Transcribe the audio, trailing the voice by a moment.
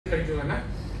ಕರಿತೀವನ್ನ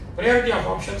priority of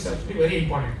options very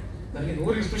important. ನನಗೆ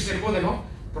 100 institution ಇರ್ಬೋದೇನೋ,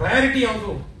 priority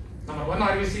ಯಾವುದು, number 1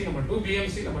 RVC, number 2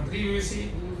 BMC, number 3 UVC,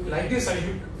 like this I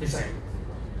should decide.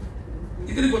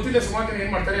 ಇದಕ್ಕೆ ಗೊತ್ತಿಲ್ಲ ಸುಮಾರು ಜನ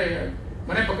ಏನು ಮಾಡ್ತಾರೆ,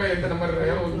 ಮನೆ ಪಕ್ಕ ಎಂತ ನಂಬರ್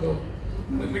ಯಾರೋ ಒಂದು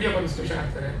ಮೀಡಿಯಂ ಇನ್ಸ್ಟಿಟ್ಯೂಷನ್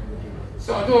ಹಾಕ್ತಾರೆ.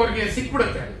 ಸೊ ಅದು ಅವ್ರಿಗೆ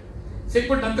ಸಿಕ್ಬಿಡುತ್ತೆ.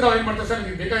 ಸಿಕ್ಬಿಟ್ಟು ನಂತರ ಅವ್ರು ಏನು ಮಾಡ್ತಾರೆ, ಸರ್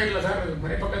ನನಗೆ ಬೇಕಾಗಿಲ್ಲ ಸರ್,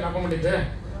 ಮನೆ ಪಕ್ಕ ಹಾಕೊಂಡ್ಬಿಟ್ಟಿದ್ದೆ,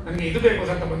 ನನಗೆ ಇದು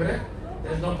ಬೇಕು ಅಂತ ಬಂದರೆ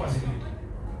there is no possibility.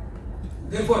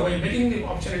 Therefore, while making the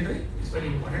option entry is very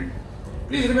important.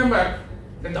 Please remember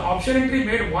that the option entry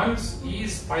made once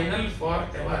is final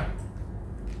forever.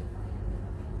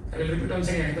 I will repeat once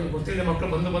again. ಇದು ಗೊತ್ತಿಲ್ಲದೆ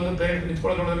ಮಕ್ಕಳು ಬಂದು ಪೇರೆಂಟ್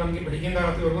ನಿಂತ್ಕೊಳ್ಳೋದು ನೋಡಿದ್ರೆ ನಮಗೆ ಬೆಳಗ್ಗಿಂದ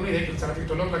ರಾತ್ರಿವರೆಗೂ ಇದೇ ಕೆಲಸ, ರಾತ್ರಿ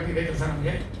 12 o'clock ಇದೇ ಕೆಲಸ.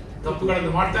 ನಮಗೆ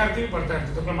ತಪ್ಪುಗಳನ್ನು ಮಾಡ್ತಾ ಇರ್ತೀವಿ, ಬರ್ತಾ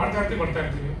ಇರ್ತೀವಿ, ತಪ್ಪುಗಳು ಬರ್ತಾ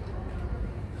ಇರ್ತೀವಿ.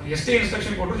 ಎಷ್ಟೇ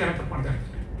ಇನ್ಸ್ಟ್ರಕ್ಷನ್ ಕೊಟ್ಟರು ಜನ ತಪ್ಪು ಮಾಡ್ತಾ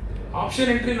ಇರ್ತೀವಿ.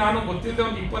 ಆಪ್ಷನ್ ಎಂಟ್ರಿ ನಾನು ಗೊತ್ತಿಲ್ಲದೆ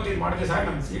ಒಂದು 25 ಮಾಡಿದೆ ಸರ್,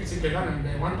 ನನಗೆ ಸೀಟ್ ಸಿಗಲಿಲ್ಲ,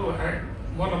 ನನಗೆ want to add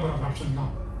more number of option.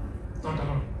 ನಾವು not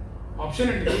allowed. Option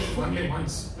entry only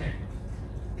once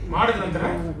ಮಾಡಿದ ನಂತರ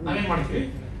ನಾವೇನು ಮಾಡ್ತೀವಿ,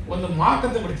 ಒಂದು ಮಾರ್ಕ್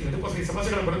ಅಂತ ಬಿಡ್ತೀವಿ. ಅದಕ್ಕೋಸ್ಕರ ಈ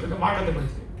ಸಮಸ್ಯೆಗಳು ಬರುತ್ತೆ, ಮಾರ್ಕ್ ಅಂತ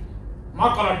ಬಿಡ್ತೀವಿ,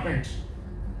 ಮಾರ್ಕ್ ಅಲಾಟ್ಮೆಂಟ್.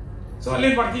 ಸೊ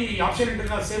ಅಲ್ಲೇನು ಮಾಡ್ತೀವಿ, ಈ ಆಪ್ಷನ್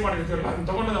ಎಂಟ್ರಿನ ಸೇವ್ ಮಾಡಿರ್ತೀವಲ್ಲ, ಅದನ್ನು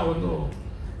ತೊಗೊಂಡು ನಾವು ಒಂದು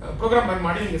ಪ್ರೋಗ್ರಾಮ್ ರನ್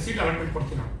ಮಾಡಿ ನಿಮಗೆ ಸೀಟ್ ಅಲಾಟ್ಮೆಂಟ್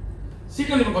ಕೊಡ್ತೀವಿ. ನಾವು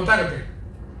ಸೀಟಲ್ಲಿ ನಿಮ್ಗೆ ಗೊತ್ತಾಗುತ್ತೆ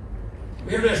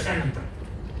ವೇರ್ ಡು ಸ್ಟ್ಯಾಂಡ್ ಅಂತ.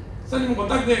 ಸೊ ನಿಮ್ಗೆ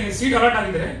ಗೊತ್ತಾಗುತ್ತೆ, ಸೀಟ್ ಅಲಾಟ್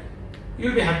ಆಗಿದ್ರೆ you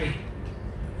will be happy.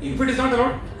 If it is not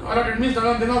allotted means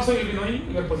then also will be knowing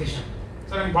your position.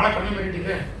 So ನನಗೆ ಭಾಳ ಕಡಿಮೆ ಮೆರಿಟ್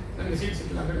ಇದೆ, ನನಗೆ ಸೀಟ್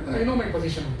ಸಿಕ್ಕಿಲ್ಲ ಅಂದರೆ ಐ ನೋ ಮೈ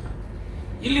ಪೊಸಿಷನ್ ಅಂತ.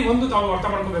 ಇಲ್ಲಿ ಒಂದು ತಾವು ಅರ್ಥ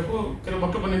ಮಾಡ್ಕೋಬೇಕು. ಕೆಲವು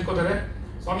ಮಕ್ಕಳು ಬಂದು ನಿಂತ್ಕೋತಾರೆ,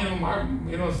 ಸ್ವಾಮಿ ಏನೋ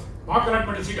ಮಾರ್ಕ್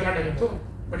ಅಲಾಟ್ಮೆಂಟ್ ಸೀಟ್ ಅಲಾಟ್ ಆಗಿತ್ತು,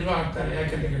 ಬಟ್ ಇವಾಗ ಆಗ್ತಾರೆ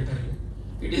ಯಾಕೆ ಅಂತ ಹೇಳ್ತಾರೆ.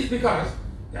 ಇಟ್ ಈಸ್ ಬಿಕಾಸ್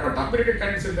ಯಾರೋ ಟಾಪ್ ರೇಟೆಡ್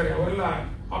ಕ್ಯಾಂಡಿಡೇಟ್ಸ್ ಇರ್ತಾರೆ, ಅವರೆಲ್ಲ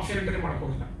ಆಪ್ಷನ್ ಎಂಟ್ರಿ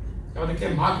ಮಾಡ್ಕೋಗಿಲ್ಲ. ಯಾವುದಕ್ಕೆ?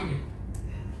 ಮಾರ್ಕಿಗೆ.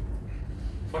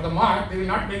 For the mark they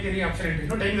will not make any option entry.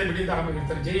 ಇನ್ನೂ ಟೈಮ್ ಬಿಟ್ಟಿದ್ದ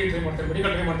ಆರಾಮಾಗಿರ್ತಾರೆ, JEE ಟ್ರೈ ಮಾಡ್ತಾರೆ,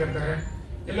 ಮೆಡಿಕಲ್ ಟ್ರೈ ಮಾಡ್ತಿರ್ತಾರೆ,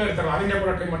 ಎಲ್ಲೋ ಇರ್ತಾರೆ, ಆಲ್ ಇಂಡಿಯಾ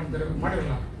ಕೂಡ ಟ್ರೈ ಮಾಡ್ತಿರ್ತಾರೆ,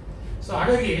 ಮಾಡಿರಲ್ಲ. ಸೊ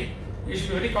ಹಾಗಾಗಿ you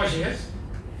should be very cautious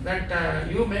that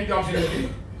you make the option entry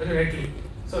very rightly.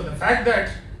 So the fact that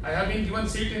I have been given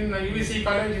seat in UVC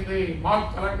college in the mark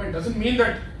allotment doesn't mean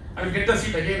that I will get the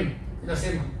seat again in the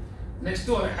same month. Next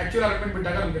to actual allotment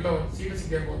bittaga namgeello seat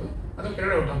sigirbodu, adu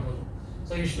ಕೆಳಗಡೆ out ಆಗಬಹುದು.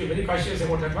 So you should be very cautious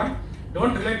about that one.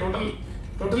 Don't rely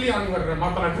totally on your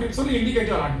mark allotment. It's only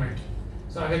indicative allotment.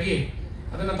 So ಹಾಗಾಗಿ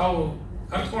ಅದನ್ನ ತಾವು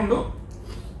ಅರ್ಥಕೊಂಡು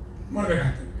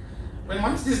ಮಾಡಬೇಕಾಗುತ್ತೆ. When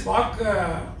once this mark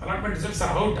allotment results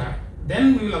are out, then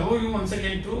we will allow you once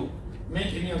again to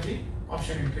make any of the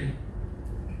option entry.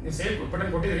 ನೀವು save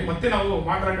button ಕೊಟ್ಟಿದ್ದೀರಿ, ಮತ್ತೆ ನಾವು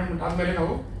mark allotment ಆದಮೇಲೆ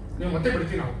ನೀವು ಮತ್ತೆ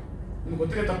ಬಿಡ್ತೀವಿ. ನಾವು ನಿಮ್ಗೆ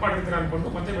ಗೊತ್ತಿದೆ ತಪ್ಪಾಡಿರ್ತೀರ ಅಂದ್ಕೊಂಡು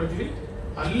ಮತ್ತೆ ಬಿಡ್ತೀವಿ.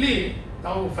 ಅಲ್ಲಿ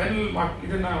ತಾವು ಫೈನಲ್ ಮಾರ್ಕ್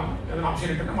ಇದನ್ನ ಆಪ್ಷನ್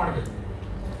ಎಂಟ್ರಿನ ಮಾಡಬೇಕು.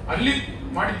 ಅಲ್ಲಿ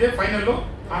ಮಾಡಿದ್ದೆ ಫೈನಲ್ಲು,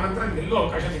 ಆ ನಂತರ ಎಲ್ಲೂ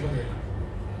ಅವಕಾಶ ಸಿಗೋದಿಲ್ಲ.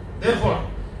 Therefore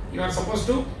you are suppose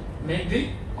to make the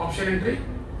option entry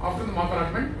after the mark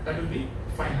allotment, that will be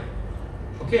final.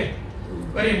 Okay,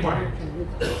 very important.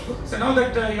 So now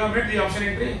that you have made the option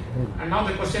entry, and now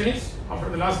the question is, after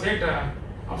the last date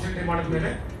option entry ಮಾಡಿದ ಮೇಲೆ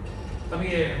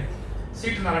ನಮಗೆ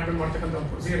ಸೀಟನ್ನು allotment ಮಾಡ್ತಕ್ಕಂಥ ಒಂದು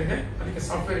procedure ಇದೆ, ಅದಕ್ಕೆ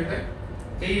software ಇದೆ.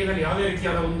 KEನಲ್ಲಿ ಯಾವುದೇ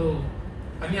ರೀತಿಯಾದ ಒಂದು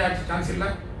ಅನ್ಯಾಯ ಆಗೋ ಚಾನ್ಸ್ ಇಲ್ಲ,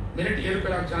 ಮೆರಿಟ್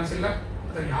ಏರುಪೇರು ಆಗೋ ಚಾನ್ಸ್ ಇಲ್ಲ,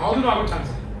 ಅದರ ಯಾವುದೂ ಆಗೋ ಚಾನ್ಸ್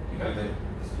ಇಲ್ಲ. ಯಾಕಂದರೆ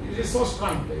it is so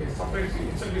strong, software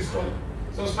it's is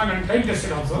so strong and time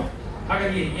tested also.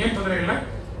 ಹಾಗಾಗಿ ಏನು ತೊಂದರೆ ಇಲ್ಲ.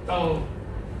 ತಾವು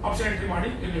ಆಪ್ಷನ್ ಎಂಟ್ರಿ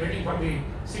ಮಾಡಿ ಇಲ್ಲಿ waiting for the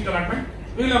seat allotment.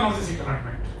 We will announce the seat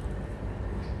allotment.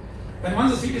 When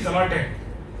once the seat is allotted,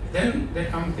 then there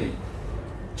comes the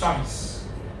choice.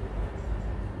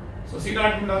 So seat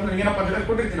allotment ಅಂದ್ರೆ ಏನಪ್ಪ ಅಂತ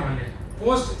ಕೊಟ್ಟಿರ್ತೀವಿ ನಾವು ಅಲ್ಲಿ.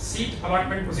 Post seat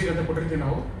allotment procedure ಅಂತ ಕೊಟ್ಟಿರ್ತೀವಿ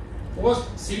ನಾವು. Post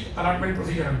seat allotment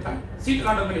procedure ಅಂತ. ಸೀಟ್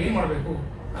ಅಲಾಟ್ ಆದ್ಮೇಲೆ ಏನು ಮಾಡಬೇಕು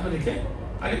ಅನ್ನೋದಕ್ಕೆ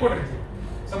ಅಲ್ಲಿ ಕೊಟ್ಟಿರ್ತೀವಿ.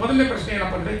 ಸೊ ಮೊದಲನೇ ಪ್ರಶ್ನೆ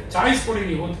ಏನಪ್ಪ ಅಂದ್ರೆ ಚಾಯ್ಸ್ ಕೊಡಿ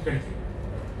ನೀವು ಅಂತ ಕೇಳ್ತೀವಿ.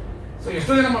 ಸೊ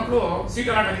ಎಷ್ಟೋ ಜನ ಮಕ್ಕಳು ಸೀಟ್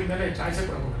ಅಲಾಟ್ ಆಗಿದ್ಮೇಲೆ ಚಾಯ್ಸೇ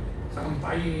ಕೊಡಬಹುದು. ಸರ್ ನಮ್ಮ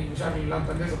ತಾಯಿ ಹುಷಾರಿಲ್ಲ,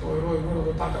 ತಂದೆ ಸತ್ತೋದ್ರು, ಇವರು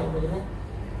ತಾತ ಹೊರಡೋದ್ರು,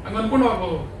 ಹಂಗೆ ಅಂದ್ಕೊಂಡು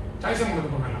ಅವರು ಚಾಯ್ಸೇ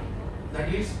ಮಾಡೋದಕ್ಕೋಗಲ್ಲ. That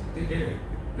is the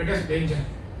greatest danger.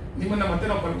 ನಿಮ್ಮನ್ನು ಮತ್ತೆ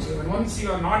ನಾವು once you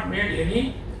are not made any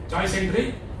choice entry,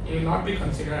 you will not be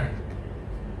considered,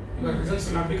 your results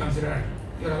will not be considered,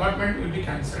 your allotment will be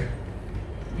cancelled.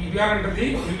 We are under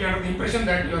the impression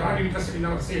that you are not interested in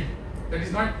our seat.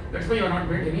 That's why you are not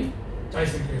made any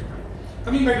choice entry.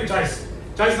 Coming back to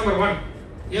choice number 1.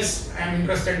 Yes, I am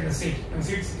interested in the seat. And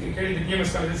seats carry the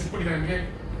PMS colleges.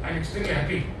 I am extremely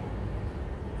happy.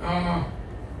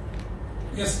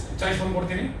 Yes, choice 1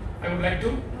 ಕೊಡ್ತೀನಿ. I would like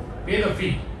to pay the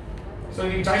fee. So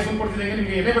ನೀವು choice 1 ಕೊಡ್ತಿದ್ದಂಗೆ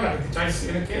ನಿಮಗೆ enable ಆಗುತ್ತೆ choice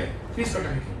ಏನಕ್ಕೆ fees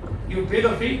ಕಟ್ಟೋಕ್ಕೆ. You pay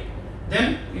the fee, then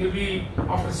you will be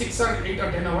after 6 or 8 or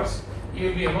 10 hours you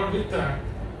will be allowed with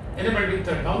enabled with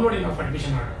downloading of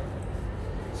admission order.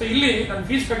 So ಇಲ್ಲಿ ನಾನು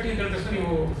fees ಕಟ್ಟಿ ಅಂತ ಹೇಳಿದ ತಕ್ಷಣ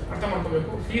ನೀವು ಅರ್ಥ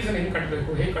ಮಾಡ್ಕೋಬೇಕು, ಫೀಸನ್ನು ಹೆಂಗೆ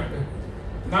ಕಟ್ಟಬೇಕು, ಹೇಗೆ ಕಟ್ಟಬೇಕು.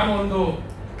 ನಾನು ಒಂದು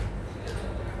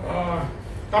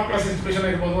ಟಾಪ್ ಕ್ಲಾಸ್ ಇನ್ಸ್ಟಿಟ್ಯೂಷನ್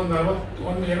ಇರ್ಬೋದು,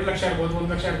 ಒಂದು 2 ಲಕ್ಷ ಇರ್ಬೋದು,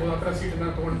 1 ಲಕ್ಷ ಇರ್ಬೋದು, ಆ ಥರ ಸೀಟನ್ನು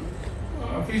ತೊಗೊಂಡು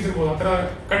ಫೀಸ್ ಇರ್ಬೋದು, ಆ ಥರ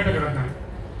ಕಟ್ಟಬೇಕಾಗುತ್ತೆ. ನಾನು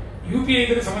UPI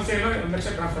ಇದ್ರೆ ಸಮಸ್ಯೆ ಇಲ್ಲ, 1 ಲಕ್ಷ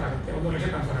ಟ್ರಾನ್ಸ್ಫರ್ ಆಗುತ್ತೆ, 1 ಲಕ್ಷ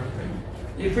ಟ್ರಾನ್ಸ್ಫರ್ ಆಗುತ್ತೆ.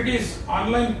 If it is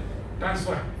online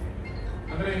transfer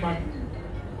ಅಂದರೆ ನಿಮ್ಮ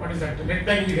what is that net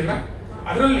banking ಇದೆಲ್ಲ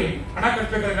ಅದರಲ್ಲಿ ಹಣ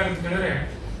ಕಟ್ಟಬೇಕಾದ್ರೆ ಅಂತ ಹೇಳಿದ್ರೆ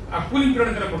ಆ ಕೂಲಿಂಗ್ ಪೀರಿಯಡ್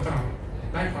ಅಂತೆಲ್ಲ ಕೊಡ್ತಾರೆ ನಾವು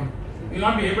bank fund will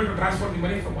not be able to transfer the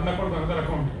money from one account to another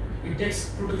account. It takes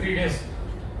 2 to 3 days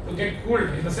to get cooled.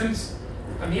 In the sense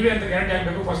ನೀವೇ ಅಂತ ಗ್ಯಾರಂಟಿ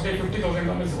ಆಗಬೇಕು. ಫಸ್ಟ್ ಡೇ 50,000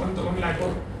 1 lakh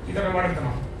ಈ ಥರ ಮಾಡುತ್ತೆ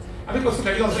ನಾವು. ಅದಕ್ಕೋಸ್ಕರ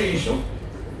that is also issue.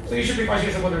 So you should be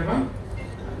cautious about that one.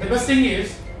 The best thing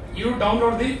is you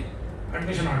download the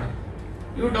admission order.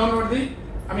 You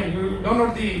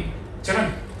download the challan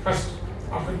first.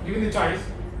 After giving the choice,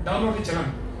 download the challan.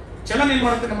 Challan ಏನು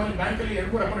ಮಾಡುತ್ತೆ, ನಮ್ಮಲ್ಲಿ ಬ್ಯಾಂಕಲ್ಲಿ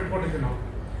 2-3 account ಇಟ್ಕೊಂಡಿರ್ತೀವಿ ನಾವು.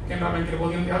 Canara bank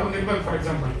ಇರ್ಬೋದು, ಯಾವುದೋ ಒಂದು ಇರ್ಬೋದು ಫಾರ್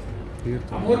ಎಕ್ಸಾಂಪಲ್.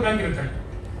 ಆ 3 ಬ್ಯಾಂಕ್ ಇರುತ್ತೆ.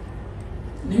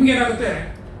 ನಿಮ್ಗೆ ಏನಾಗುತ್ತೆ,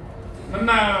 ನನ್ನ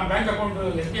ಬ್ಯಾಂಕ್ ಅಕೌಂಟ್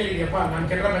SBI ಇದೆಯಪ್ಪ, ನಾನು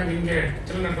ಕೆನರಾ ಬ್ಯಾಂಕ್ ನಿಮಗೆ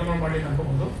ಚಲನ್ ಡೌನ್ಲೋಡ್ ಮಾಡಿ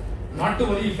ಅನ್ಕೋಬಹುದು. Not to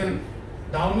worry, you can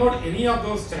download any of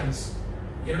those challans.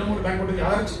 2-3 bank ಕೊಟ್ಟು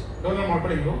ಯಾರು ಡೌನ್ಲೋಡ್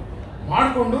ಮಾಡ್ಕೊಳ್ಳಿ, ನೀವು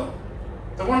ಮಾಡಿಕೊಂಡು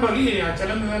ತಗೊಂಡೋಗಿ ಆ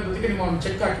ಚಲನ್ ಜೊತೆಗೆ ನಿಮ್ಮ ಒಂದು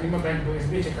ಚೆಕ್ ಹಾಕಿ, ನಿಮ್ಮ ಬ್ಯಾಂಕ್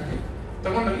SBI ಚೆಕ್ ಹಾಕಿ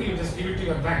ತಗೊಂಡೋಗಿ you just give it to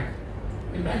your bank.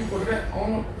 ನಿಮ್ಮ ಬ್ಯಾಂಕ್ ಕೊಟ್ಟರೆ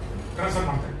ಅವನು ಟ್ರಾನ್ಸ್ಫರ್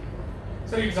ಮಾಡ್ತಾನೆ.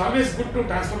 So it's always good to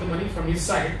transfer the money from his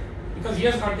side because he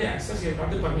has got the access, he has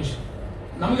got the permission.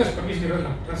 ನಮಗೆ ಅಷ್ಟು permission ಇರೋಲ್ಲ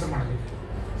transfer ಮಾಡೋದಕ್ಕೆ.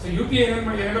 So UPI ಏನೇನು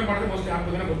ಮಾಡಿದ್ರೆ ಮೋಸ್ಟ್ಲಿ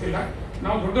ಯಾರಿಗೂ ಏನೋ ಗೊತ್ತಿಲ್ಲ.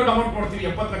 ನಾವು ದೊಡ್ಡ ಅಮೌಂಟ್ ನೋಡ್ತೀವಿ,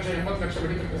 70 ಲಕ್ಷ 80 ಲಕ್ಷ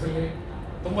ಮೆಡಿಕಲ್ ಕೇಸಲ್ಲಿ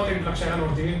 98 ಲಕ್ಷ ಎಲ್ಲ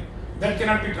ನೋಡ್ತೀವಿ. That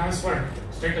cannot be transferred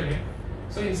straight away.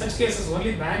 So in such cases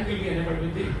only bank will be enabled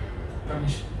with the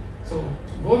permission. So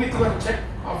go with your check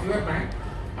of your bank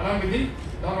along with the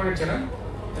downloaded challan,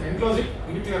 then enclose it,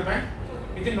 give it to your bank,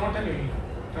 within no time you will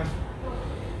transfer.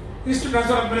 ಇಷ್ಟು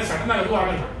transfer ಆದಮೇಲೆ sudden ಆಗಿ ಅದು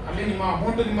ಆಗಲ್ಲ. ಅಲ್ಲಿ ನಿಮ್ಮ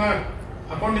amount ನಿಮ್ಮ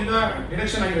ಅಕೌಂಟಿಂದ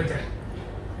deduction ಆಗಿರುತ್ತೆ,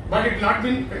 but it not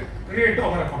been credited to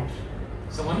our account.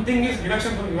 So one thing is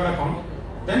deduction from your account,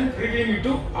 then crediting it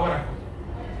to our account.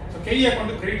 So KE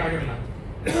account credit ಆಗಿರಲ್ಲ.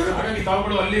 ಹಾಗಾಗಿ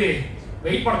ತಾವುಗಳು ಅಲ್ಲಿ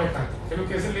ವೆಯ್ಟ್ ಮಾಡಬೇಕಾಗ್ತದೆ. ಕೆಲವು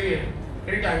ಕೇಸಲ್ಲಿ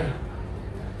ಕ್ರೆಡಿಟ್ ಆಗಲ್ಲ,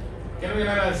 ಕೆಲವು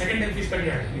ಏನಾರ ಸೆಕೆಂಡ್ ಟೈಮ್ ಫೀಸ್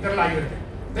ಕಟ್ಟಿದ್ದಾರೆ, ಈ ಥರ ಎಲ್ಲ ಆಗಿರುತ್ತೆ.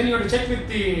 Then you check with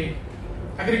the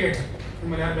aggregator,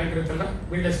 ನಿಮ್ಮಲ್ಲಿ ಯಾರು ಬ್ಯಾಂಕ್ ಇರುತ್ತಲ್ಲ,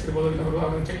 ಬಿಲ್ ಡೆಸ್ಕ್ ಇರ್ಬೋದು, ಇನ್ನೊಬ್ರು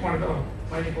ಅದನ್ನು ಚೆಕ್ ಮಾಡಿದ್ರೆ ಅವ್ರು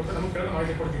ಮಾಹಿತಿ ಕೊಡ್ತಾರೆ, ನಮಗೆ ಕೇಳಿದ್ರೆ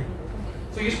ಮಾಹಿತಿ ಕೊಡ್ತೀವಿ.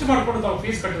 ಸೊ ಇಷ್ಟು ಮಾಡಿಕೊಂಡು ತಾವು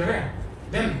ಫೀಸ್ ಕಟ್ಟಿದರೆ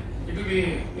then it will be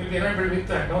enabled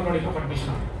with downloading of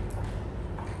admission.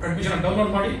 Admission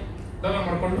download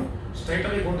ಮಾಡಿಕೊಂಡು straight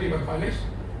away go to your college,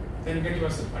 then get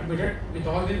your self admitted with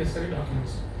all the necessary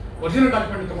documents. Original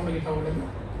document ತಗೊಂಡೋಗಿ ತಾವುಗಳನ್ನು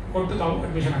ಕೊಟ್ಟು ತಾವು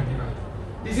admission ಆಗಬೇಕಾಗುತ್ತೆ.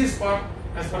 This is far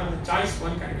as for the choice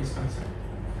 1 candidate is concern.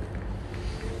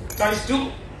 Choice 2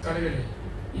 ಕಾಲೇಜಲ್ಲಿ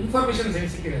information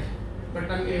science ಸಿಕ್ಕಿದೆ, but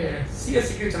ನನಗೆ CS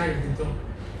ಸಿಕ್ಕಿದ್ರೆ ಚೆನ್ನಾಗಿರ್ತಿತ್ತು.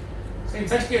 So in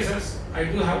such cases I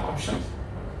do have options.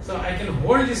 So I can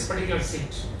hold this particular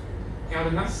seat,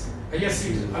 ಯಾವುದನ್ನ IS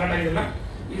seat allot ಆಗಿಲ್ಲ,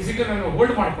 ಈ seat ನಾನು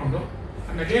hold ಮಾಡಿಕೊಂಡು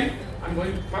and again I am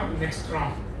going for next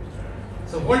round.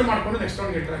 So hold ಮಾಡಿಕೊಂಡು next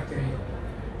ರೌಂಡ್ಗೆ enter ಆಗ್ತೀನಿ.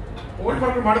 Hold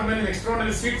ಮಾಡ್ಕೊಂಡು ಮಾಡಿದ್ಮೇಲೆ next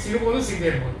ರೌಂಡಲ್ಲಿ seat ಸಿಗಬಹುದು, ಸಿಗದೆ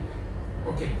ಇರ್ಬೋದು.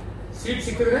 ಓಕೆ, ಸೀಟ್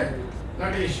ಸಿಕ್ಕಿದ್ರೆ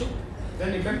not A issue,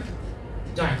 then you can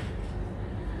join.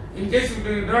 In case you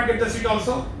do not get the seat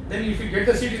also, then if you get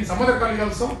the seat in some other college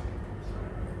also,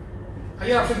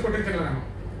 higher option ಕೊಟ್ಟಿರ್ತೀನಿ ನಾನು.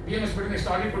 BMS ಬಿಟ್ಟು next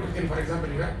audit ಕೊಟ್ಟಿರ್ತೀನಿ for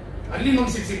example. ಈಗ ಅಲ್ಲಿ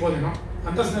ಇನ್ನೊಂದು seat ಸಿಗ್ಬೋದೇನೋ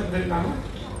ಅಂತ ಸಂದರ್ಭದಲ್ಲಿ ನಾನು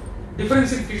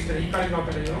ಡಿಫರೆನ್ಸ್ ಇನ್ ಫೀಸ್ ಇದೆ, ಈ ಕಾಲೇಜ್ ಆ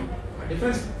ಕಾಲೇಜು ಆ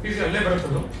ಡಿಫರೆನ್ಸ್ ಫೀಸ್ ಅಲ್ಲೇ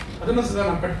ಬರುತ್ತದು, ಅದನ್ನು ಸಹ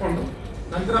ನಾನು ಕಟ್ಕೊಂಡು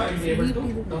ನಂತರ I be able to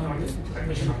download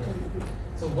admission ಆಗ್ತದೆ.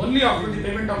 So only after the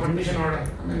payment of admission order,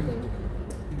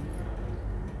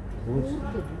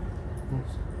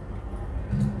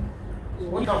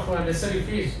 only of necessary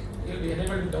fees, you will be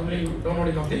enabled to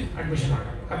downloading of the admission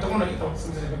order. That ತಗೊಂಡೋಗಿ ತಾವು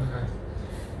ಸಂಸ್ಥೆಗೆ.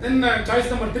 Then choice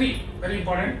number 3, very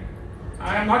important.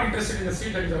 I am not interested in the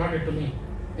seat that is allotted to me.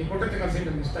 ನೀವು ಕೊಟ್ಟಿರ್ತಕ್ಕ seat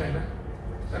ನನಗೆ ಇಷ್ಟ ಇಲ್ಲ,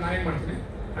 so ನಾನೇನು ಮಾಡ್ತೀನಿ,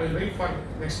 I will wait for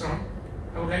next round.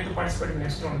 I would like to participate in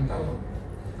next round ಅಂತ ಅವರು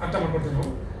ಅರ್ಥ ಮಾಡ್ಕೊಡ್ತೀವಿ.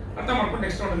 ನಾವು ಅರ್ಥ ಮಾಡ್ಕೊಂಡು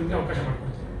ನೆಕ್ಸ್ಟ್ ರೌಂಡ್ ನಿಮಗೆ ಅವಕಾಶ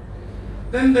ಮಾಡ್ಕೊಡ್ತೀವಿ.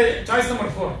 Then the choice number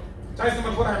 4,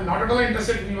 I am not at all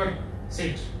interested in your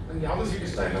seat. ನನಗೆ ಯಾವುದೂ ಸೀಟ್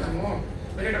ಇಷ್ಟ ಇಲ್ಲ, ನಾನು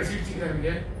ಬೇರೆ ಕಡೆ ಸೀಟ್ ಸಿಕ್ಕಿದೆ,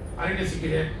 ನನಗೆ RND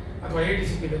ಸಿಕ್ಕಿದೆ ಅಥವಾ IIT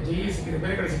ಸಿಕ್ಕಿದೆ, JEE ಸಿಕ್ಕಿದೆ,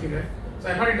 ಬೇರೆ ಕಡೆ ಸಿಕ್ಕಿದೆ. So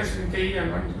I am not interested in KE, I am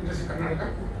not interested in Karnataka.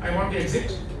 I want to exit.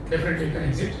 Definitely you can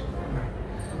exit.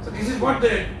 So this is what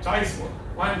the choice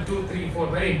 1, 2, 3, 4,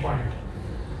 very important.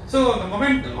 So the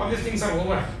moment all these things are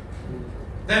over,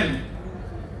 then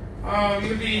we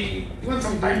will be given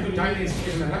some time to join the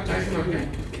institution. ಎಲ್ಲ choice ನಮಗೆ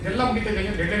ಇದೆಲ್ಲ ಮುಗಿತದೆ,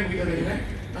 deadline ಮುಗಿತದೆ.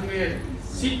 ನಮಗೆ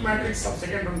seat matrix of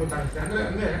second round ಗೊತ್ತಾಗುತ್ತೆ.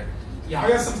 ಅಂದರೆ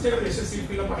ಯಾವ್ಯಾವ ಸಂಸ್ಥೆಗಳು ಎಷ್ಟು ಸೀಟ್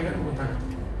ಫಿಲ್ಅಪ್ ಆಗಿದೆ ನಮ್ಗೆ ಗೊತ್ತಾಗುತ್ತೆ.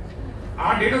 ಆ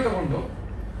ಡೇಟಾ ತಗೊಂಡು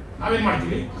ನಾವೇನು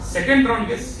ಮಾಡ್ತೀವಿ, ಸೆಕೆಂಡ್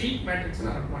ರೌಂಡ್ಗೆ ಸೀಟ್ ಮ್ಯಾಟ್ರಿಕ್ಸ್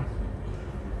ಅಲಾಟ್ ಮಾಡ್ತೀವಿ.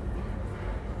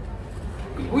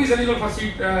 Who is eligible for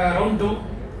seat round 2?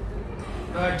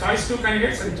 Choice 2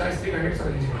 candidates and choice 3 candidates are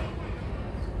eligible.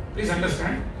 Please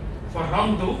understand, for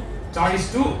round 2, choice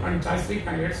 2 and choice 3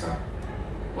 candidates are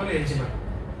only eligible.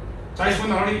 Choice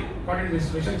 1 already got into the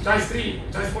institution. Choice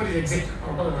 4 is exit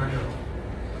out of the value.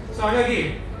 So ಹಾಗಾಗಿ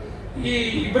ಈ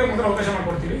ಇಬ್ಬರ ಮೊದಲು ಅವಕಾಶ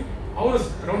ಮಾಡಿಕೊಡ್ತೀವಿ, ಅವರು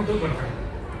round 2 ಬರ್ತಾರೆ.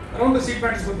 Round seat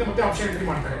matrix ಬರುತ್ತೆ, ಮತ್ತೆ ಆಪ್ಷನ್ ಎಂಟ್ರಿ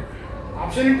ಮಾಡ್ತಾರೆ.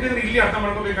 ಆಪ್ಷನ್ ಎಂಟ್ರಿ ಅಂದ್ರೆ ಇಲ್ಲಿ ಅರ್ಥ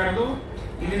ಮಾಡ್ಕೋಬೇಕಾಗಿರೋದು,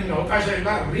 ಇಲ್ಲಿ ನಿಮ್ಗೆ ಅವಕಾಶ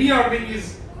ಇಲ್ಲ. ರೀಆರ್ಡರಿಂಗ್ is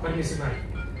permissible.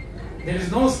 There is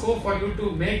no scope for you to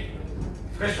make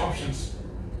fresh options,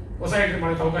 ಹೊಸ ಎಂಟ್ರಿ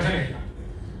ಮಾಡೋಕ್ಕೆ ಅವಕಾಶನೇ ಇಲ್ಲ.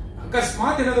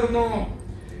 ಅಕಸ್ಮಾತ್ ಏನಾದ್ರೂ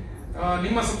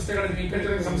ನಿಮ್ಮ ಸಂಸ್ಥೆಗಳಲ್ಲಿ, ನೀವು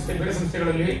ಕೇಳ್ತಿರೋ ಸಂಸ್ಥೆ, ಬೇರೆ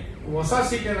ಸಂಸ್ಥೆಗಳಲ್ಲಿ ಹೊಸ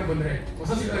ಸೀಟ್ ಏನಾದ್ರು ಬಂದರೆ,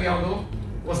 ಹೊಸ ಸೀಟ್ ಯಾವುದು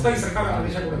ಹೊಸದಾಗಿ ಸರ್ಕಾರ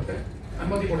ಆದೇಶ ಕೊಡುತ್ತೆ,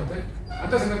 ಅನುಮತಿ ಕೊಡುತ್ತೆ,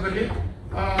 ಅಂಥ ಸಂದರ್ಭದಲ್ಲಿ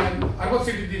 60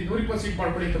 ಸೀಟ್ ಇದ್ದು 120 ಸೀಟ್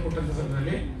ಮಾಡ್ಕೊಳ್ಳಿ ಅಂತ ಕೊಟ್ಟಂಥ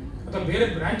ಸಂದರ್ಭದಲ್ಲಿ, ಅಥವಾ ಬೇರೆ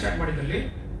ಬ್ರಾಂಚ್ ಆ್ಯಡ್ ಮಾಡಿದಲ್ಲಿ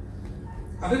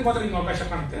ಅದಕ್ಕೆ ಮಾತ್ರ ನಿಮ್ಗೆ ಅವಕಾಶ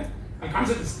ಕಾಣುತ್ತೆ. ಅಲ್ಲಿ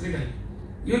ಕಾಣಿಸುತ್ತೆ ಸ್ಕ್ರೀನಲ್ಲಿ.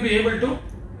 You will be able to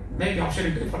make the option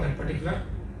entry for that particular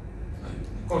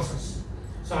courses.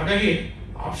 So ಹಾಗಾಗಿ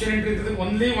ಆಪ್ಷನ್ ಎಂಟ್ರಿ ಇರ್ತದೆ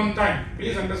only one time.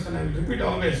 Please understand, I will repeat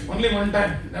always, only one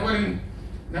time,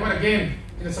 never again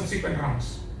in the subsequent rounds.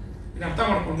 ಇದನ್ನು ಅರ್ಥ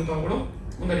ಮಾಡಿಕೊಂಡು ತಾವುಗಳು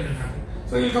ಮುಂದುವರಿಬೇಕಾಗುತ್ತೆ.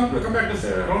 So will come back to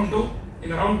round 2.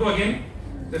 In round 2 again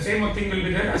the same thing will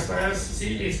be there as far as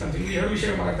CET is concern. ಇಲ್ಲಿ 2 ವಿಷಯ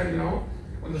ಮಾತಾಡ್ತಾ ಇದ್ದೀವಿ ನಾವು,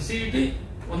 ಒಂದು CET,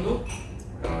 ಒಂದು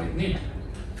ನೀಟ್.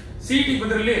 CET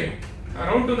ಬಂದರಲ್ಲಿ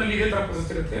ರೌಂಡ್ 2 ನಲ್ಲಿ ಇದೇ ಥರ ಪ್ರೊಸೆಸ್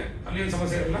ಇರುತ್ತೆ. ಅಲ್ಲಿ ಏನು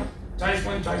ಸಮಸ್ಯೆ ಇರಲ್ಲ. ಚಾಯ್ಸ್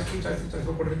 1, ಚಾಯ್ಸ್ 2, ಚಾಯ್ಸ್ 3, ಚಾಯ್ಸ್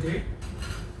 4 ಕೊಟ್ಟಿರ್ತೀವಿ.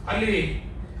 ಅಲ್ಲಿ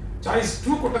ಚಾಯ್ಸ್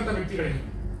 2 ಕೊಟ್ಟಂಥ ವ್ಯಕ್ತಿಗಳಿಗೆ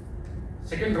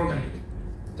ಸೆಕೆಂಡ್ ರೌಂಡಲ್ಲಿ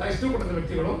ಚಾಯ್ಸ್ 2 ಕೊಟ್ಟಂಥ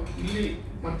ವ್ಯಕ್ತಿಗಳು ಇಲ್ಲಿ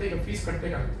ಮತ್ತೆ ಈಗ ಫೀಸ್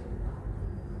ಕಟ್ಟಬೇಕಾಗುತ್ತೆ.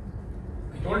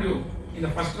 I told you in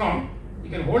the first round you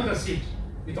can hold the seat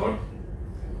without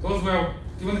those who have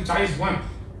given the choice 1,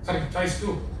 sorry, choice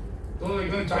 2. Those who have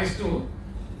given choice 2,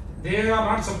 they are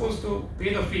not supposed to pay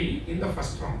the fee in the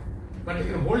first round, but they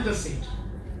can hold the seat.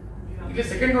 ಇಲ್ಲಿ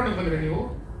second round ಬಂದರೆ ನೀವು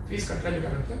fees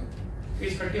ಕಟ್ಟಲೇಬೇಕಾಗುತ್ತೆ.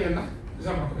 Fees ಕಟ್ಟಿ ಅದನ್ನು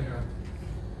reserve ಮಾಡ್ಕೋಬೇಕಾಗುತ್ತೆ,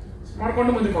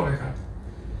 ಮಾಡಿಕೊಂಡು ಮುಂದಕ್ಕೆ ಹೋಗಬೇಕಾಗುತ್ತೆ.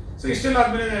 So ಇಷ್ಟೆಲ್ಲ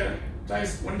ಆದಮೇಲೆ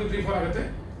ಚಾಯ್ಸ್ 1, 2, 3, 4 ಆಗುತ್ತೆ.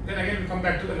 Then again will come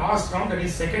back to the last round, that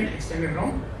is second extended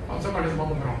round, also called as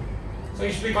ಬಾಬಲ್ round. So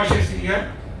ಇಷ್ಟು B cautious here.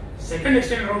 Second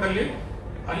extended ರೌಂಡಲ್ಲಿ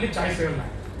ಅಲ್ಲಿ ಚಾಯ್ಸ್ ಇರಲ್ಲ.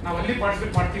 ನಾವು ಅಲ್ಲಿ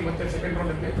ಪಾರ್ಟಿಸಿಪೇಟ್ ಮಾಡ್ತೀವಿ. ಮತ್ತೆ ಸೆಕೆಂಡ್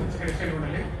ರೌಂಡಲ್ಲಿ, ಸೆಕೆಂಡ್ ಎಕ್ಸ್ಟೆಂಡ್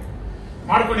ರೌಂಡಲ್ಲಿ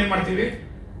ಮಾಡ್ಕೊಂಡು ಏನು ಮಾಡ್ತೀವಿ,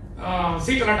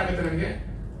 ಸೀಟ್ ಅಲಾಟ್ ಆಗುತ್ತೆ ನನಗೆ.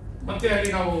 ಮತ್ತೆ ಅಲ್ಲಿ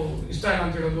ನಾವು ಇಷ್ಟ ಇಲ್ಲ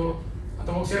ಅಂತ ಹೇಳೋದು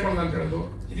ಅಥವಾ ಹೋಗಿ ಸೇರ್ಕೊಳ್ಳೋದು ಅಂತ ಹೇಳೋದು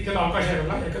ಇದಕ್ಕೆಲ್ಲ ಅವಕಾಶ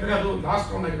ಇರಲ್ಲ. ಯಾಕಂದರೆ ಅದು ಲಾಸ್ಟ್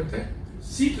ರೌಂಡ್ ಆಗಿರುತ್ತೆ.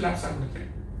 ಸೀಟ್ ಲ್ಯಾಪ್ಸ್ ಆಗಿಬಿಡುತ್ತೆ.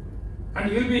 And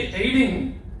you will be hiding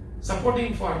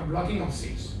supporting for blocking of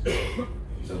seats.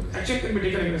 So action can be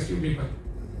taken against you people.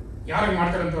 ಯಾರು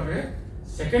ಮಾಡ್ತಾರೆ ಅಂತಂದ್ರೆ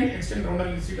ಸೆಕೆಂಡ್ ಎಕ್ಸ್ಟೆಂಡ್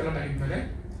ರೌಂಡಲ್ಲಿ ಸೀಟ್ ಅಲಾಟ್ ಆಗಿದ್ಮೇಲೆ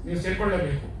ನೀವು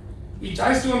ಸೇರ್ಕೊಳ್ಳೇಬೇಕು. ಈ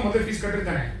ಚಾಯ್ಸ್ 2 ಮೊದಲು ಫೀಸ್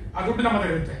ಕಟ್ಟಿರ್ತಾನೆ, ಆ ದುಡ್ಡು ನಮ್ಮ ಹತ್ರ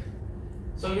ಇರುತ್ತೆ.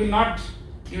 So will not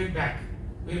give it back,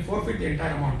 will ಫೋರ್ಫಿಟ್ the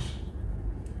entire amount.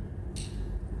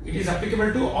 It is applicable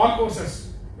to all courses,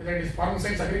 whether it is form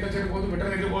science, agriculture ಇರ್ಬೋದು,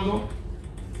 ವೆಟರ್ನರಿ ಇರ್ಬೋದು,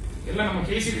 ಎಲ್ಲ ನಮ್ಮ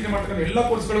KCT ಮಾಡ್ತಕ್ಕಂಥ ಎಲ್ಲ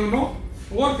ಕೋರ್ಸ್ಗಳಿಗೂ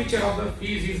 4 feature of the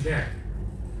fees is there.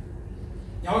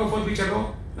 ಯಾವಾಗ 4 ಫೀಚರು?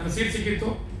 ನನ್ನ seat ಸಿಕ್ಕಿತ್ತು,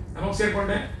 ನಾನು ಹೋಗಿ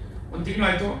ಸೇರಿಕೊಂಡೆ, 1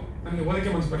 ತಿಂಗಳಾಯಿತು, ನನಗೆ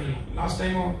ಓದಕ್ಕೆ ಮನಸ್ಸು ಬರಲಿಲ್ಲ. Last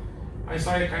time I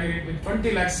saw A candidate with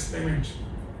 20 lakhs payment.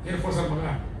 Air force ಅವ್ರ ಮಗ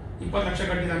 20 ಲಕ್ಷ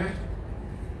ಕಟ್ಟಿದ್ದಾನೆ.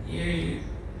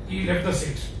 ಈ left the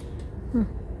seat.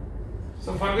 So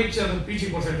for which ಅದು PG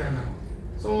ಕೋರ್ಸ್ ಹೇಳ್ತಾರೆ ನಾನು.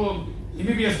 ಸೊ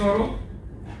MBBSನವರು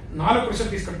 4 ವರ್ಷ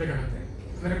ಫೀಸ್ ಕಟ್ಟಬೇಕಾಗುತ್ತೆ.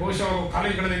 ಅಂದರೆ ಬಹುಶಃ ಅವರು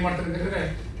ಕಾಲೇಜ್ಗಳಲ್ಲಿ ಏನು ಮಾಡ್ತಾರೆ ಅಂತ ಹೇಳಿದ್ರೆ,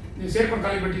 ನೀವು ಸೇರ್ಕೊಂಡು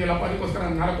ಕಾಲೇಜ್ ಬಿಟ್ಟಿದ್ದೀಯಲ್ಲಪ್ಪ, ಅದಕ್ಕೋಸ್ಕರ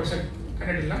ನಾನು 4 ವರ್ಷ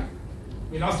ಕಟ್ಟಿಲ್ಲ,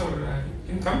 V lost our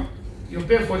income, you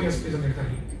pay 4 years fees ಅಂತ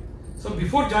ಹೇಳ್ತಾರೆ. So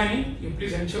before joining you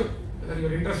please ensure whether you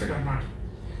are interested R not.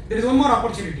 There is one more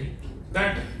opportunity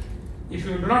that if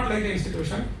you do not like the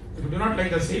institution, if you do not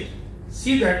like the seat,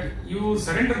 see that you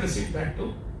surrender the seat back to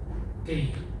KE.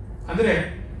 ಅಂದರೆ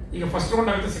ಈಗ first round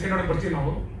ಆಗುತ್ತೆ, second round ಬರ್ತೀವಿ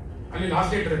ನಾವು, ಅಲ್ಲಿ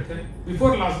last date ಇರುತ್ತೆ.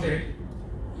 Before last date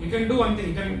you can do one thing,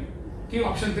 you can give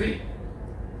option 3.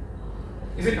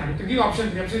 Is it not? You can give option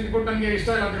 3. Option 3 ಕೊಟ್ಟು ನನಗೆ ಇಷ್ಟ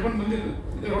ಇಲ್ಲ ಅಂತ ಹೇಳ್ಕೊಂಡು ಬಂದು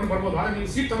ರೌಂಡ್ ಬರ್ಬೋದು. ಆಗ ನೀವು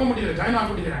ಸೀಟ್ ತೊಗೊಂಡ್ಬಿಟ್ಟಿದ್ದೀರಾ, ಜಾಯ್ನ್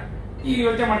ಆಗ್ಬಿಟ್ಟಿದ್ದೀರಾ, ಈಗ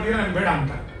ಯೋಚನೆ ಮಾಡ್ತಿದ್ದೀರಾ ನನಗೆ ಬೇಡ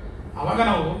ಅಂತ. ಆವಾಗ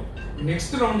ನಾವು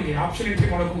ನೆಕ್ಸ್ಟ್ ರೌಂಡ್ಗೆ ಆಪ್ಷನ್ ಎಂಟ್ರಿ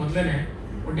ಮಾಡೋಕ್ಕೂ ಮೊದಲೇ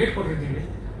ಒಂದು ಡೇಟ್ ಕೊಟ್ಟಿರ್ತೀವಿ.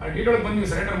 ಆ ಡೇಟ್ ಒಳಗೆ ಬಂದು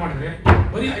ನೀವು ಸರೆಂಡರ್ ಮಾಡಿದ್ರೆ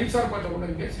ಬರೀ 5,000 ರೂಪಾಯಿ ತೊಗೊಂಡು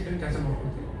ನನಗೆ ಸೀಟನ್ನು ಕ್ಯಾನ್ಸಲ್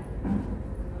ಮಾಡ್ಕೊಡ್ತೀವಿ.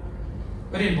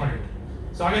 Very important.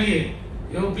 ಸೊ ಹಾಗಾಗಿ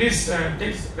you please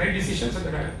take right decisions at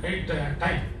right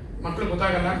time. ಮಕ್ಕಳು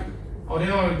ಗೊತ್ತಾಗಲ್ಲ,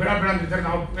 ಅವ್ರೇನೋ ಬೇಡ ಬೇಡ ಅಂತಿರ್ತಾರೆ,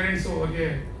 ನಾವು ಪೇರೆಂಟ್ಸು ಅವ್ರಿಗೆ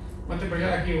ಮತ್ತೆ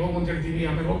ಪ್ರೆಷರ್ ಹಾಕಿ ಹೋಗು ಅಂತ ಹೇಳ್ತೀವಿ.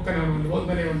 ಆಮೇಲೆ ಹೋಗ್ತಾನೆ, ಅವನು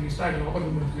ಹೋದ್ಮೇಲೆ ಅವ್ನಿಗೆ ಇಷ್ಟ ಆಗಲ್ಲ, ವಾಪಸ್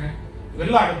ಬಂದ್ಬಿಡ್ತಾನೆ,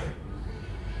 ಇವೆಲ್ಲ ಆಗುತ್ತೆ.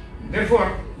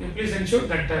 Therefore you please ensure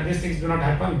that these things do not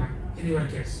happen in your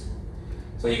case.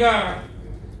 So ಈಗ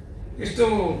ಎಷ್ಟು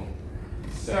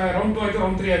ರೌಂಡ್ 2 ಆಯಿತು,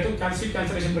 ರೌಂಡ್ 3 ಆಯಿತು. ಸೀಟ್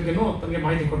ಕ್ಯಾನ್ಸಲೇಷನ್ ಬಗ್ಗೆನೂ ತಮಗೆ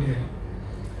ಮಾಹಿತಿ ಕೊಟ್ಟಿದ್ದೇನೆ.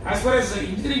 As far as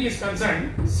engineering is concerned,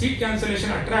 seat cancellation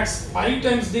attracts 5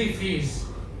 times the fees.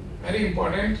 Very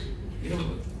important. ಇದು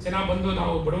ಜನ ಬಂದು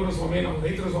ನಾವು ಬಡವರು ಸ್ವಾಮಿ, ನಾವು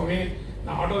ರೈತರು ಸ್ವಾಮಿ,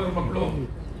 ನಾವು ಆಟೋದವ್ರ ಮಕ್ಕಳು,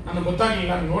 ನನಗೆ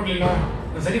ಗೊತ್ತಾಗಲಿಲ್ಲ, ನಾನು ನೋಡಲಿಲ್ಲ,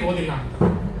 ನಾನು ಸರಿ ಓದಿಲ್ಲ ಅಂತ.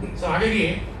 ಸೊ ಹಾಗಾಗಿ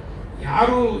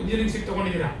ಯಾರು ಇಂಜಿನಿಯರಿಂಗ್ ಸೀಟ್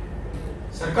ತೊಗೊಂಡಿದ್ದೀರಾ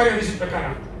ಸರ್ಕಾರಿ ಆದೇಶದ ಪ್ರಕಾರ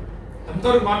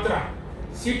ಅಂಥವ್ರಿಗೆ ಮಾತ್ರ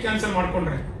ಸೀಟ್ ಕ್ಯಾನ್ಸಲ್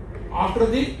ಮಾಡಿಕೊಂಡ್ರೆ after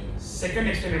the second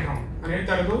extended round. ನಾನು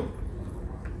ಹೇಳ್ತಾ ಇರೋದು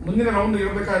ಮುಂದಿನ ರೌಂಡ್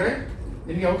ಇರಬೇಕಾದ್ರೆ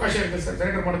ನಿಮಗೆ ಅವಕಾಶ ಇರುತ್ತೆ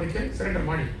ಸರೆಂಡರ್ ಮಾಡೋದಕ್ಕೆ, ಸರೆಂಡರ್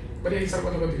ಮಾಡಿ. ಬರೀ 5,000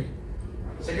 ರೂಪಾಯಿ ತಗೋತೀವಿ.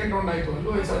 ಸೆಕೆಂಡ್ ರೌಂಡ್ ಆಯಿತು,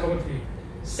 ಅಲ್ಲೂ 5,000 ತಗೋತೀವಿ.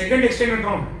 Second extended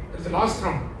round is the last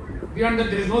round. Beyond that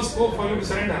there is no scope for you to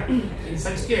surrender. In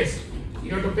such case you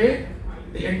have to pay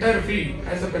the entire fee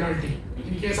as a penalty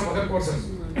in case of other courses.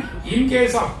 In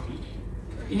case of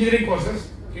engineering courses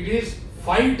it is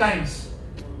 5 times.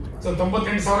 So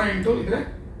 98,000 into ಇದ್ರೆ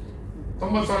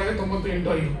 90,000 ಇದೆ, 90 ×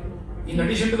 5 in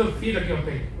addition to the fee that you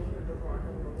pay.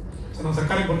 So ನಾವು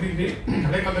ಸರ್ಕಾರಕ್ಕೆ ಬರ್ತಿದ್ವಿ,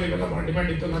 ಹಳೆ ಕಾಲದಲ್ಲಿ ಇವೆಲ್ಲ ಭಾಳ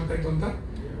demand ಇತ್ತು, ಆಗ್ತಾ ಇತ್ತು ಅಂತ.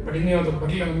 ಬಟ್ ಇನ್ನೂ ಅದು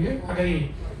ಬರಲಿಲ್ಲ ನಮಗೆ. ಹಾಗಾಗಿ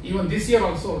even this year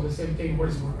also the same thing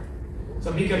what is not.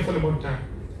 So be careful about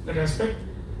that aspect.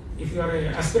 If you are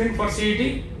aspirant for CET,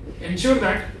 ensure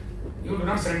that you do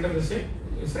not surrender the seat.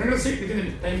 You surrender the seat within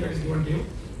the time that is given to you.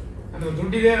 ಅಂದರೆ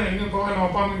ದುಡ್ಡಿದೆ, ಹೆಂಗೆ ನಮ್ಮ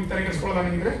ಅಪ್ಪ ಅಮ್ಮ ತರ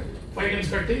ಕೆಲ್ಸ್ಕೊಳ್ಳೋದಾಗಿದ್ರೆ 5 times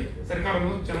ಕಟ್ಟಿ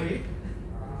ಸರ್ಕಾರವನ್ನು ಚೆನ್ನಾಗಿ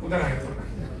ಉದ್ದಾರ ಆಗುತ್ತೆ.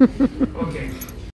 ಓಕೆ.